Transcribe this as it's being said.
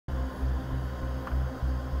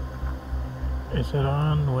Is it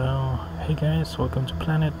on? Well, hey guys, welcome to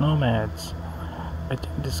Planet Nomads. I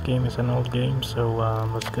think this game is an old game, so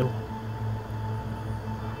let's go.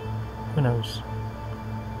 Who knows?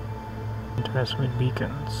 Interest with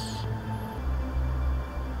beacons.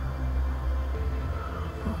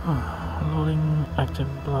 Loading active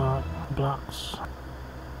blocks.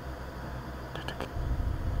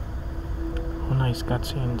 Oh, nice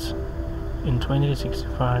cutscenes. In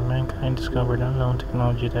 2065, mankind discovered unknown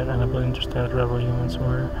technology that enabled interstellar travel. Humans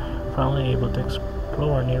were finally able to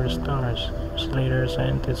explore near stars. Years later,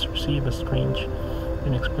 scientists received a strange,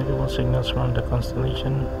 inexplicable signals from the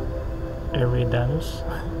constellation Eridanus.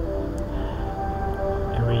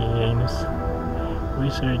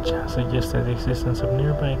 Research suggested the existence of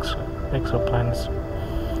nearby exoplanets,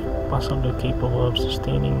 possibly capable of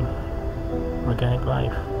sustaining organic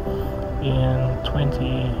life. In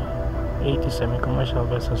 2080, semi-commercial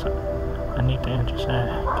vessels Anita enters.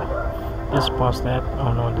 This paused that.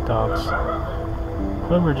 Oh no, the dogs.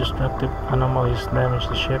 However, destructive anomalies damage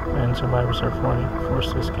the ship and survivors are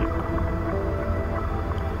forced to escape.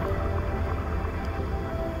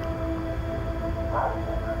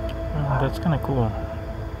 That's kinda cool.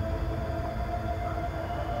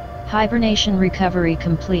 Hibernation recovery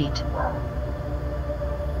complete.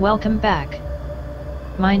 Welcome back.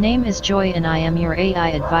 My name is Joy and I am your AI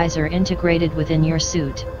advisor integrated within your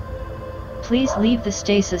suit. Please leave the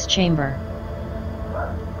stasis chamber.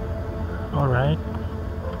 Alright.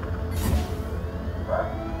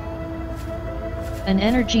 An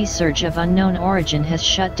energy surge of unknown origin has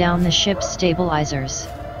shut down the ship's stabilizers.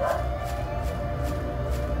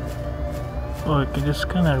 Oh, this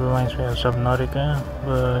kinda reminds me of Subnautica,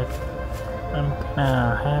 but I'm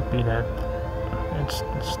kinda happy that it's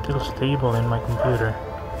still stable in my computer.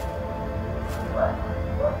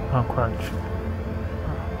 Oh, crunch.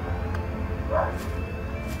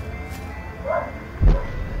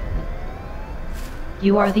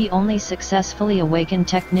 You are the only successfully awakened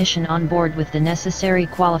technician on board with the necessary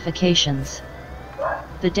qualifications.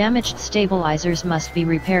 The damaged stabilizers must be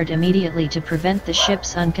repaired immediately to prevent the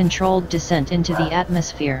ship's uncontrolled descent into the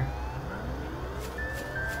atmosphere.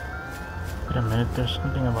 Wait a minute, there's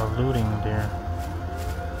something about looting there.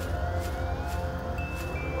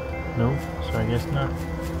 No, so I guess not.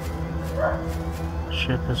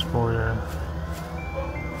 Ship is for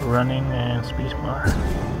running and spacebar.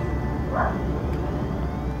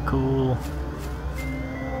 Cool.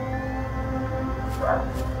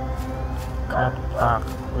 Cap lock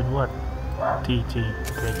with what? TT.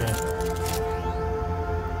 Okay.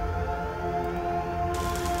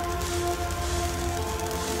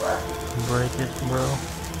 Break it, bro.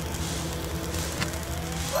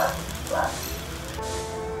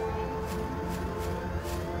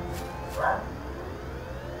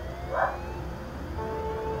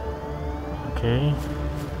 Okay.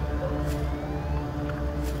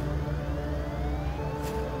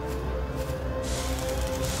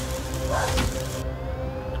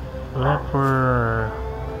 Left for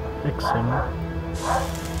fixing.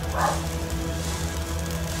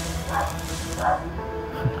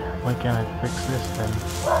 Why can't I fix this then?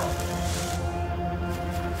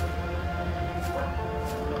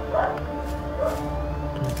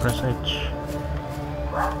 Okay, press H.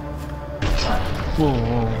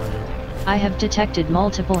 Whoa. I have detected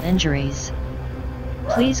multiple injuries.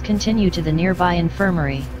 Please continue to the nearby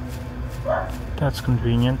infirmary. That's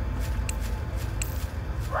convenient.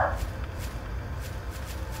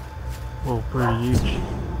 Whoa, pretty huge.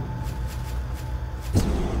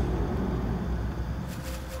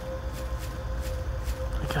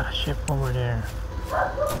 I got a ship over there.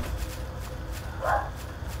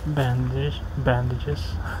 Bandages.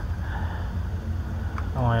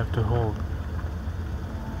 Oh, I have to hold.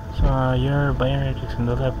 So your biometrics in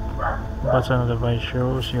the left button of the device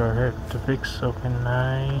shows you are hurt. To fix, so can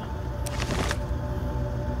I?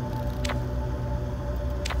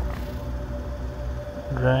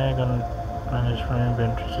 Drag on manage from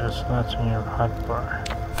inventory to the slots on your hotbar.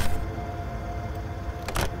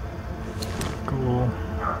 Cool.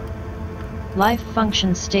 Life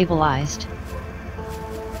function stabilized.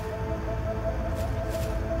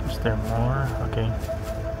 Is there more? Okay.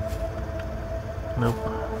 Nope.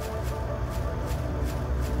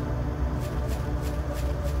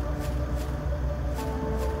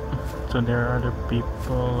 So there are other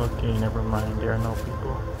people. Okay, never mind. There are no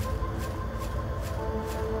people.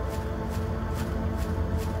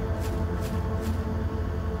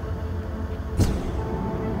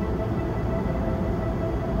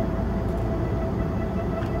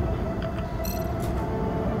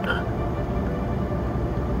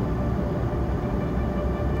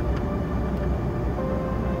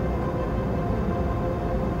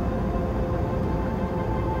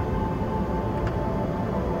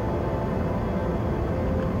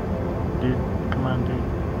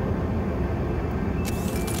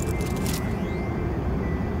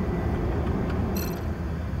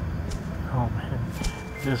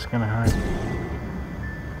 This is kinda hard.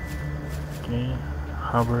 Okay,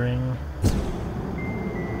 hovering.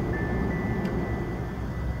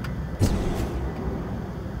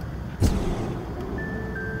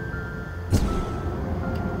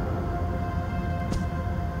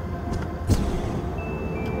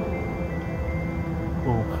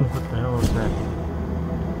 Oh, what the hell is that?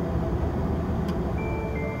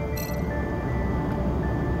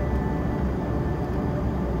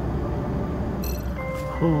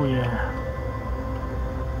 Oh yeah.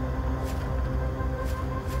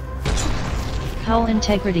 Hull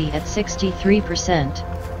integrity at 63%.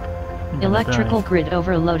 Electrical grid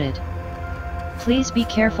overloaded. Please be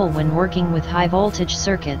careful when working with high voltage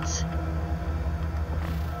circuits.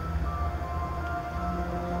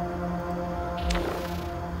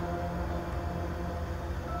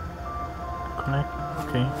 Connect,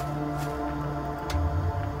 okay.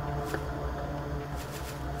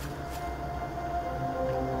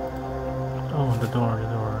 Oh, the door,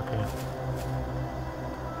 okay.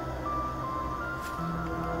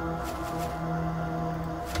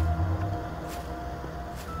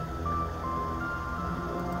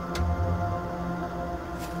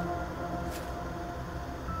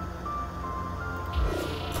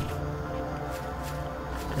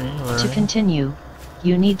 To continue,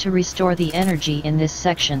 you need to restore the energy in this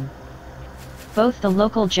section. Both the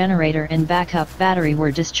local generator and backup battery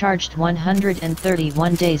were discharged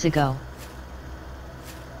 131 days ago.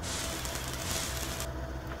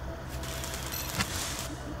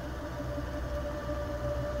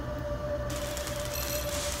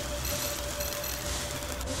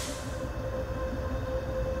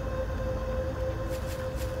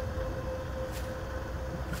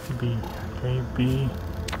 B, okay, B.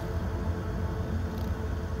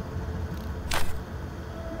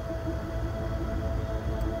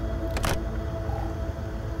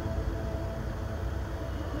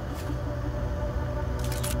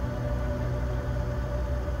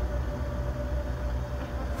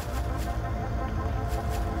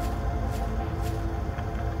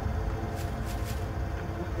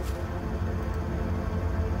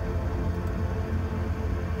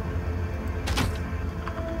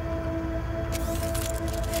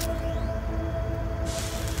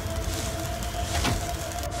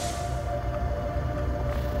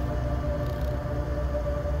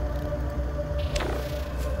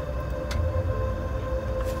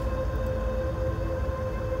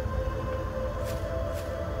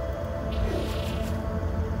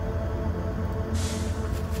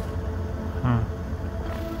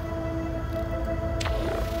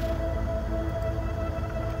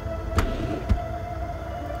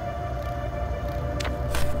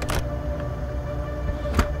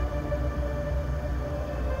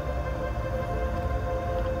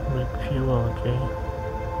 Fuel, okay.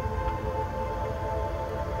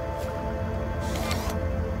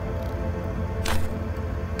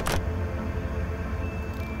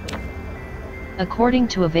 According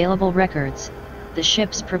to available records, the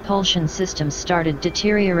ship's propulsion systems started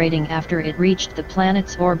deteriorating after it reached the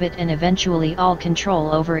planet's orbit, and eventually all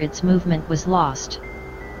control over its movement was lost.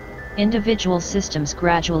 Individual systems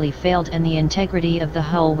gradually failed and the integrity of the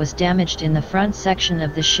hull was damaged in the front section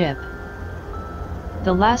of the ship.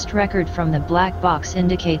 The last record from the black box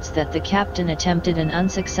indicates that the captain attempted an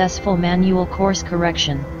unsuccessful manual course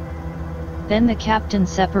correction. Then the captain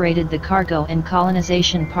separated the cargo and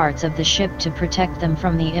colonization parts of the ship to protect them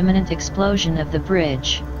from the imminent explosion of the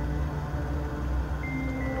bridge.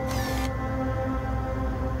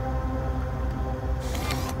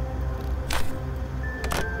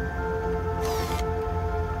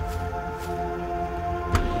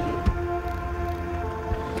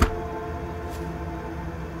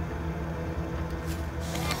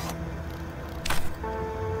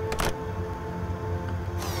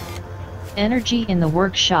 Energy in the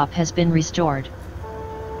workshop has been restored.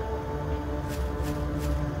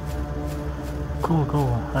 Cool,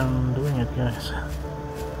 I'm doing it, guys.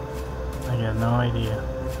 I got no idea.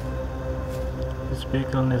 This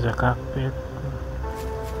vehicle is a cockpit.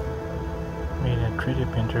 Made a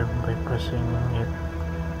 3D printer by pressing it.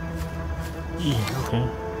 E, okay.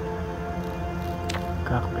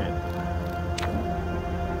 Cockpit.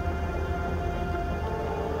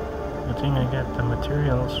 I think I got the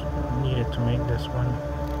materials needed to make this one.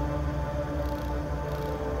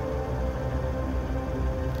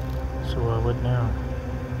 So I would know.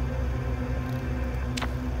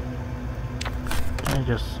 Can I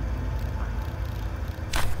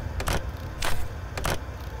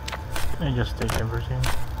just take everything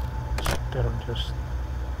instead of just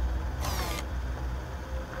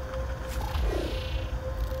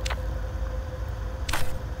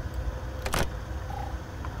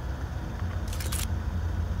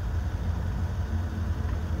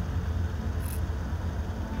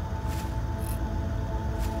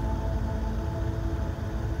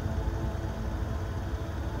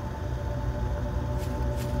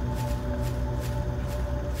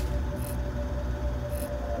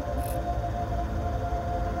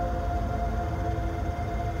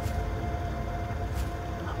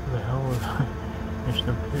There's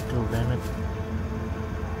no vehicle, damn it.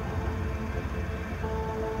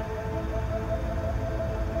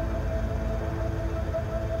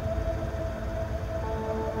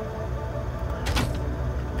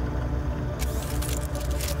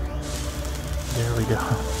 There we go.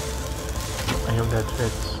 I hope that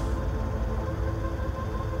fits.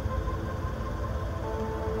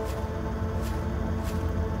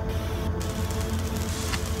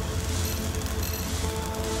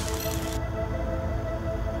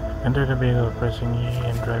 Enter the vehicle pressing E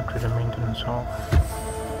and drive to the maintenance hall.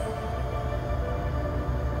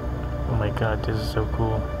 Oh my god, this is so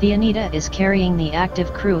cool. The Anita is carrying the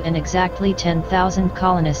active crew and exactly 10,000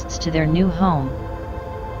 colonists to their new home.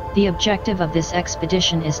 The objective of this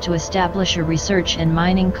expedition is to establish a research and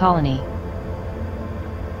mining colony.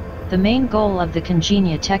 The main goal of the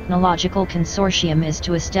Congenia Technological Consortium is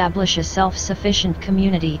to establish a self-sufficient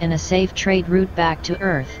community and a safe trade route back to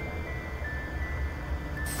Earth.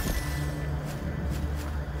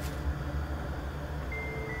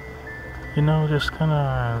 You know, this kind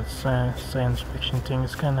of science fiction thing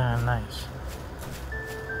is kind of nice.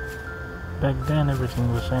 Back then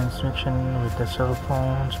everything was science fiction, with the cell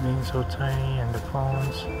phones being so tiny and the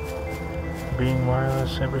phones being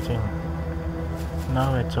wireless, everything.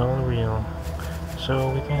 Now it's all real. So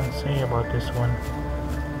we can't say about this one.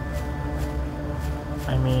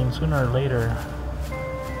 I mean, sooner or later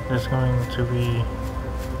there's going to be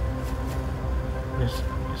this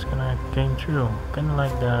is gonna came true. Kinda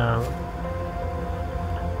like the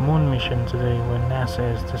moon mission today when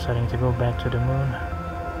NASA is deciding to go back to the moon.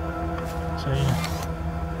 So yeah.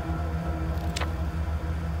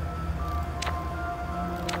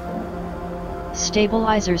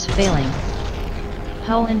 Stabilizers failing.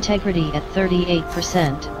 Hull integrity at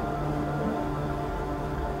 38%.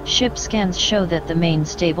 Ship scans show that the main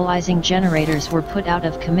stabilizing generators were put out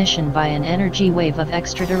of commission by an energy wave of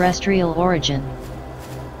extraterrestrial origin.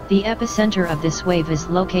 The epicenter of this wave is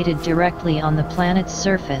located directly on the planet's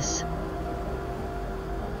surface.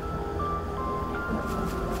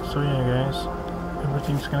 So yeah guys,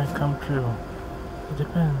 everything's gonna come true. It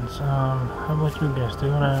depends. How about you guys? Do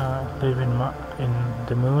you wanna live in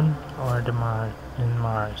the moon or in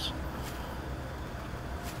Mars?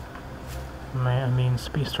 I mean,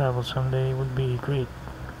 space travel someday would be great.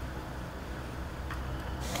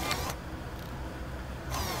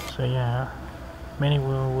 So yeah. Many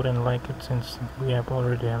wouldn't like it since we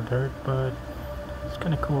already have the Earth, but it's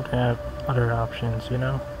kinda cool to have other options, you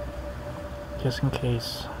know? Just in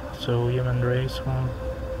case, so human race won't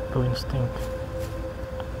go extinct.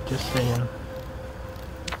 Just saying.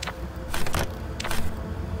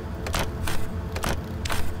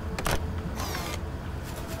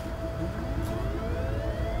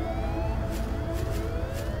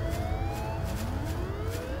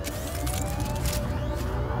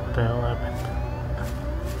 What the hell happened?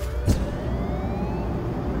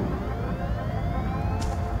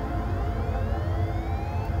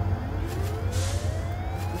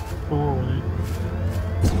 Holy.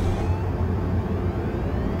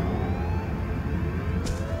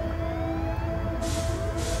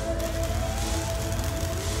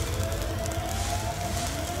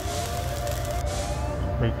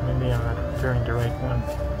 Wait, maybe I'm not preparing the right one.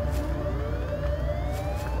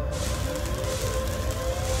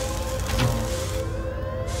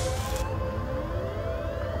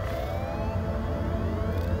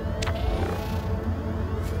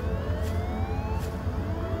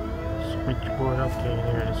 Switchboard, okay,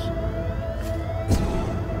 there it is.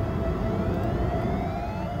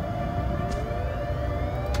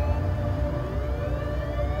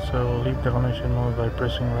 So leave the connection mode by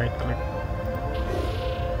pressing right click.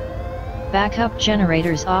 Backup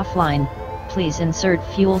generators offline, please insert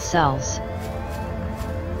fuel cells.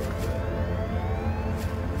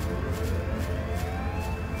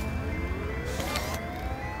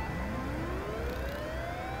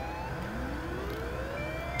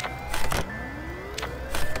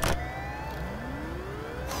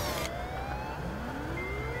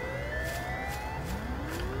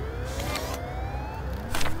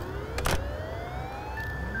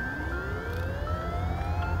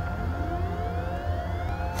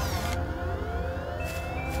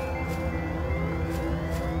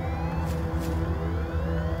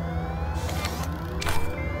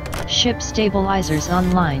 Ship stabilizers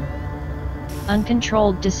online.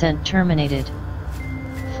 Uncontrolled descent terminated.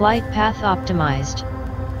 Flight path optimized.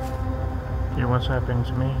 Here, what's happening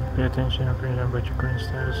to me? Pay attention and remember your current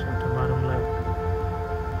status at the bottom left.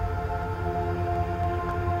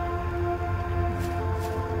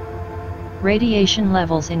 Radiation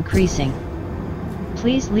levels increasing.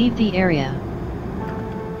 Please leave the area.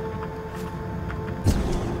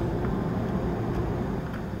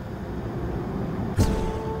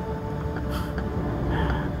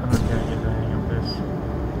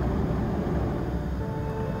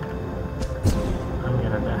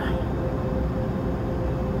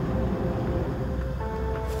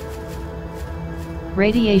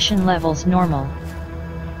 Radiation levels normal.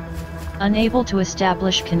 Unable to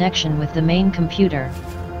establish connection with the main computer.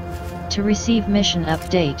 To receive mission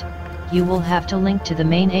update, you will have to link to the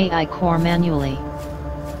main AI core manually.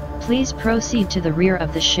 Please proceed to the rear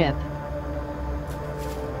of the ship.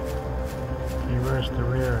 Okay, where's the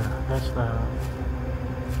rear? That's the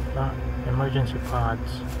emergency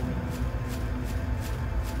pods.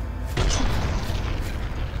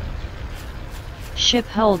 Ship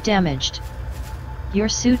hull damaged. Your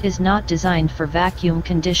suit is not designed for vacuum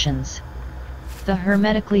conditions. The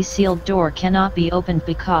hermetically sealed door cannot be opened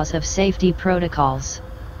because of safety protocols.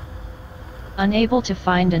 Unable to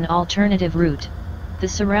find an alternative route, the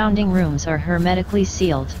surrounding rooms are hermetically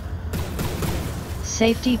sealed.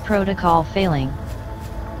 Safety protocol failing.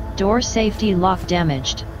 Door safety lock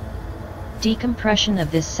damaged. Decompression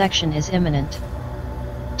of this section is imminent.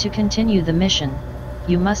 To continue the mission,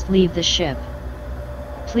 you must leave the ship.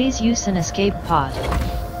 Please use an escape pod.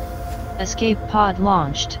 Escape pod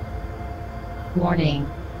launched. Warning,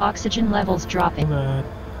 oxygen levels dropping. But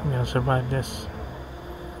I'm gonna survive this.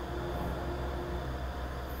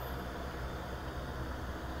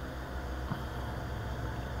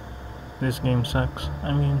 This game sucks.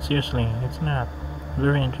 I mean, seriously, it's not.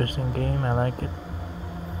 Very interesting game, I like it.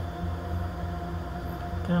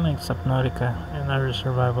 Kinda like Subnautica and other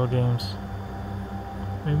survival games.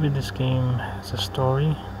 Maybe this game has a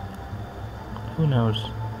story. Who knows?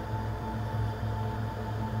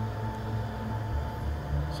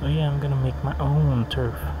 So yeah, I'm gonna make my own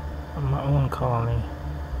turf, my own colony.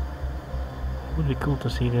 Would be cool to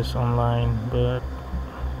see this online, but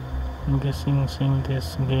I'm guessing seeing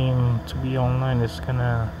this game to be online is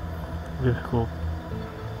kinda difficult.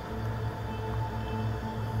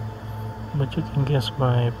 But you can guess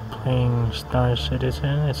by playing Star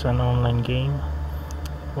Citizen. It's an online game.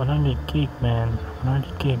 100 gig, man.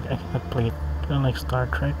 100 gig. I cannot play it. Kinda like Star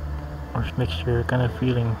Trek or next year kind of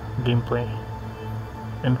feeling gameplay.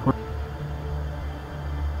 And for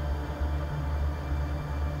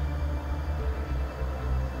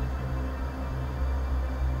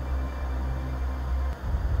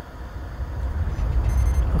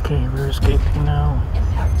okay, we're escaping now.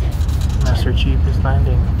 Master Chief is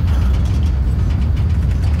landing.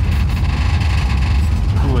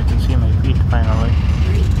 Ooh, I can see my feet finally.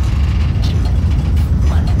 3, 2,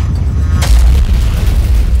 1.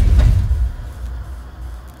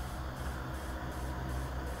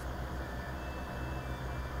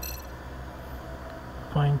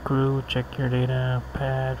 Find crew, check your data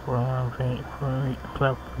pad for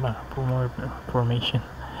more information.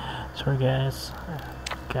 Sorry guys,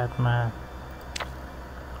 got my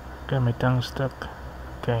tongue stuck.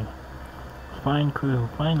 Okay. Find crew.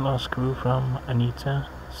 Find lost crew from Anita.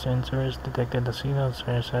 Sensors detected the signals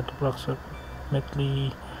at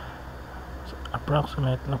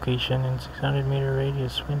approximate location in 600-meter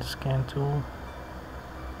radius. Find the scan tool.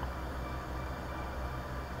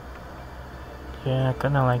 Yeah,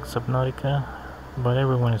 kinda like Subnautica, but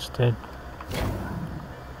everyone is dead.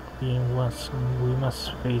 We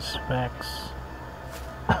must face facts.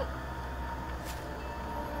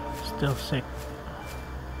 Still sick.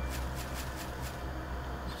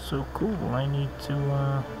 So cool, I need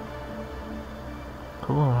to,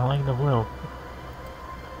 cool, I like the world.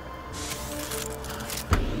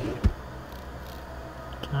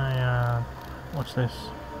 Can I, what's this?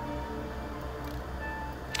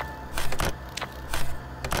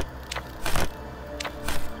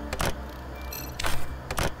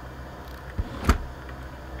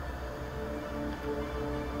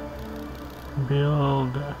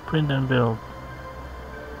 Build, print and build.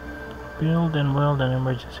 Build and weld an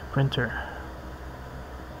emergency printer.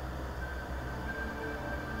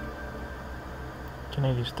 Can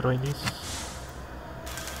I destroy this?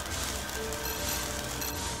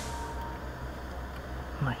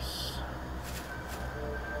 Nice.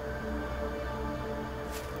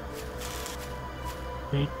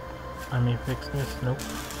 Wait, I may fix this. Nope.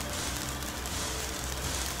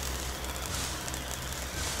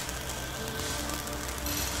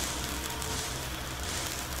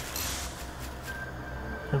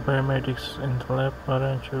 The biometrics in the left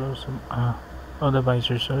button shows the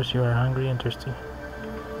visor shows you are hungry and thirsty.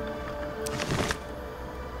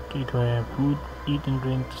 Okay, do I have food? Eat and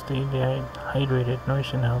drink to stay hydrated,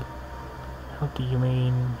 nourish and healthy. You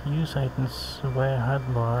may use items via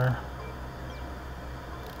hotbar.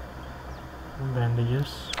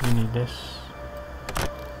 Bandages, we need this.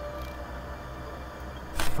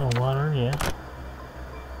 Oh, water, yeah.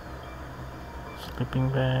 Sleeping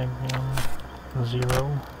bag,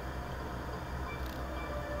 0.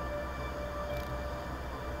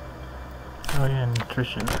 Oh yeah,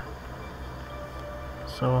 nutrition.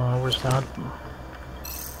 So where's that?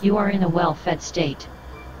 You are in a well-fed state.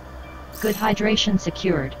 Good hydration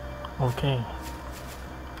secured. Okay.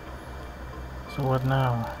 So what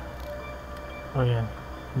now? Oh yeah,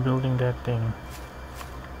 building that thing.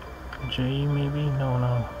 J maybe?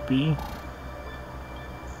 No, B.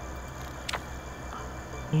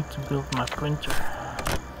 Need to build my printer.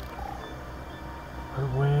 But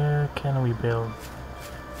where can we build?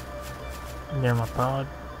 Near my pod?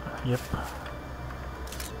 Yep.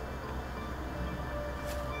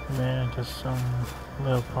 Man, just some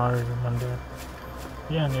little part on there.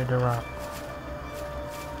 Yeah, near the rock.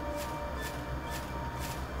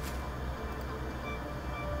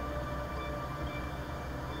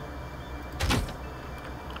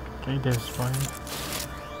 Okay, that's fine.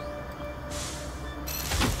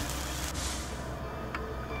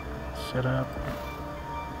 Set up.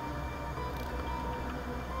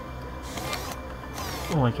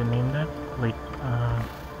 Oh, I can name that? Wait,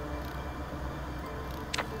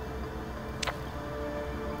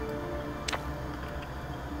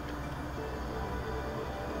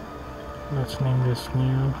 let's name this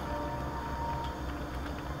new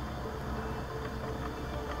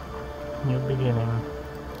beginning.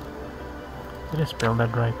 Did I spell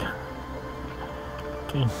that right?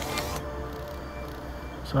 Okay.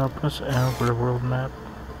 So press L for the world map.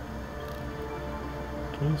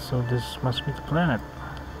 Okay, so this must be the planet.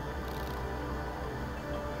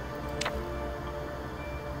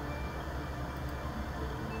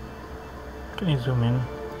 Can you zoom in?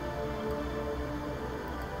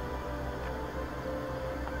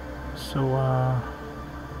 So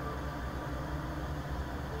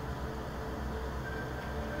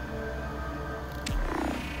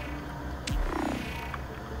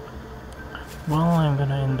well, I'm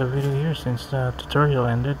gonna end the video here since the tutorial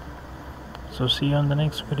ended. So see you on the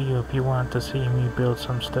next video if you want to see me build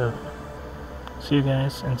some stuff. See you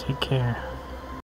guys and take care.